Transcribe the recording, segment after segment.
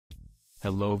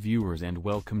Hello viewers and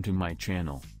welcome to my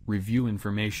channel, Review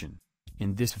Information.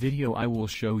 In this video I will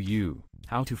show you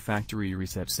how to factory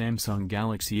reset Samsung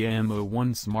Galaxy M01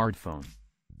 smartphone.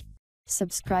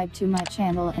 Subscribe to my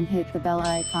channel and hit the bell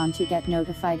icon to get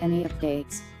notified any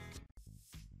updates.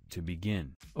 To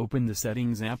begin, open the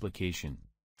Settings application.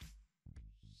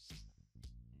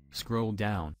 Scroll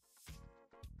down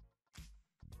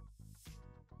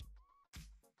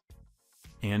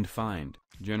and find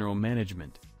General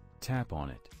Management. Tap on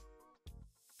it.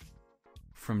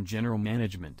 From General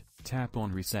Management, tap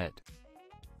on Reset.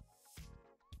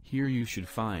 Here you should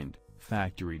find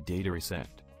Factory Data Reset.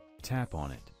 Tap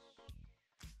on it.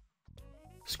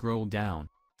 Scroll down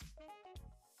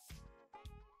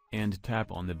and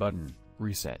tap on the button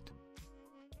Reset.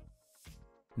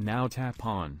 Now tap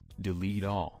on Delete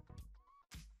All.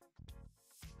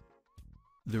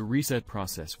 The reset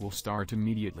process will start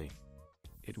immediately.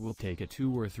 It will take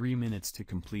 2 or 3 minutes to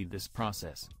complete this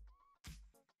process.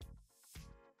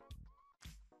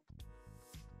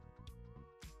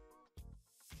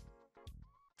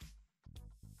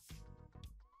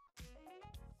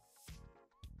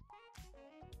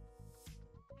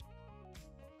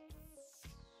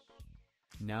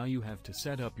 Now you have to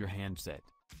set up your handset.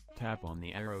 Tap on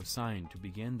the arrow sign to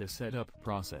begin the setup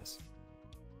process.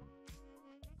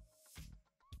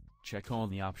 Check all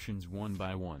the options one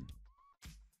by one.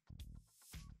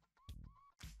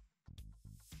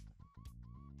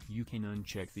 You can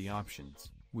uncheck the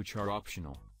options, which are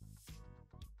optional.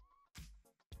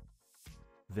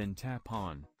 Then tap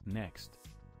on Next.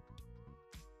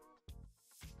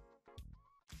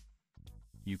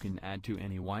 You can add to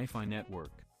any Wi-Fi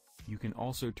network. You can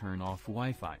also turn off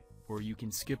Wi-Fi, or you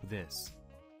can skip this.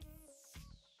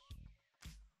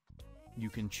 You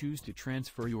can choose to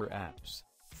transfer your apps,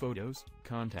 photos,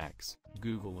 contacts,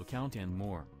 Google account and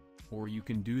more. Or you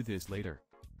can do this later.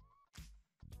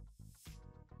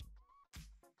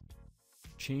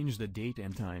 Change the date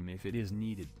and time if it is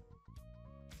needed.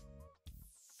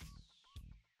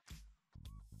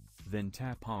 Then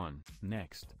tap on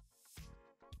Next.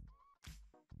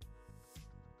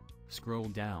 Scroll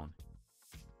down.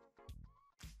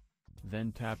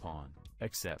 Then tap on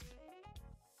Accept.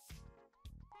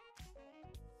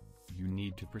 You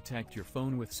need to protect your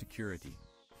phone with security.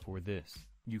 For this,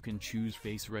 you can choose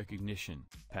face recognition,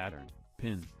 pattern,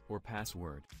 PIN, or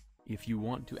password. If you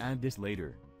want to add this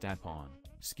later, tap on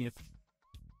Skip.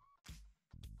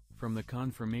 From the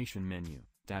confirmation menu,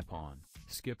 tap on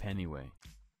Skip Anyway.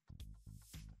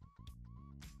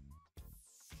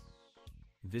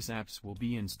 This apps will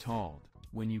be installed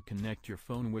when you connect your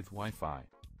phone with Wi-Fi.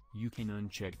 You can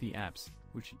uncheck the apps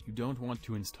which you don't want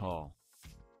to install.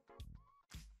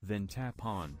 Then tap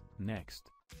on Next.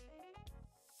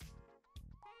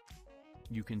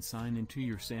 You can sign into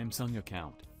your Samsung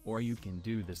account, or you can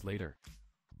do this later.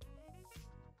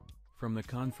 From the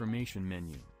confirmation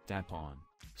menu, tap on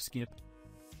Skip.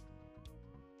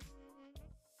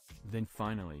 Then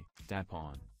finally, tap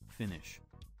on Finish.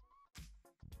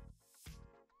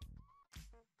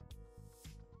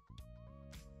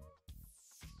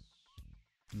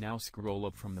 Now scroll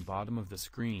up from the bottom of the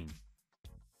screen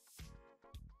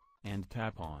and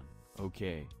tap on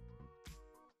OK.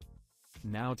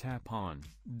 Now tap on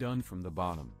Done from the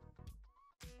bottom.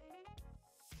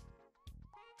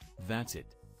 That's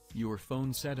it. Your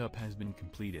phone setup has been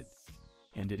completed,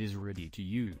 and it is ready to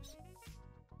use.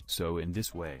 So in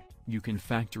this way, you can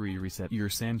factory reset your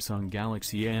Samsung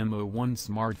Galaxy M01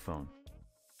 smartphone.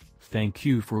 Thank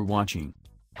you for watching.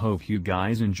 Hope you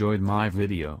guys enjoyed my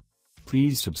video.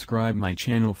 Please subscribe my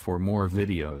channel for more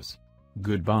videos.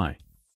 Goodbye.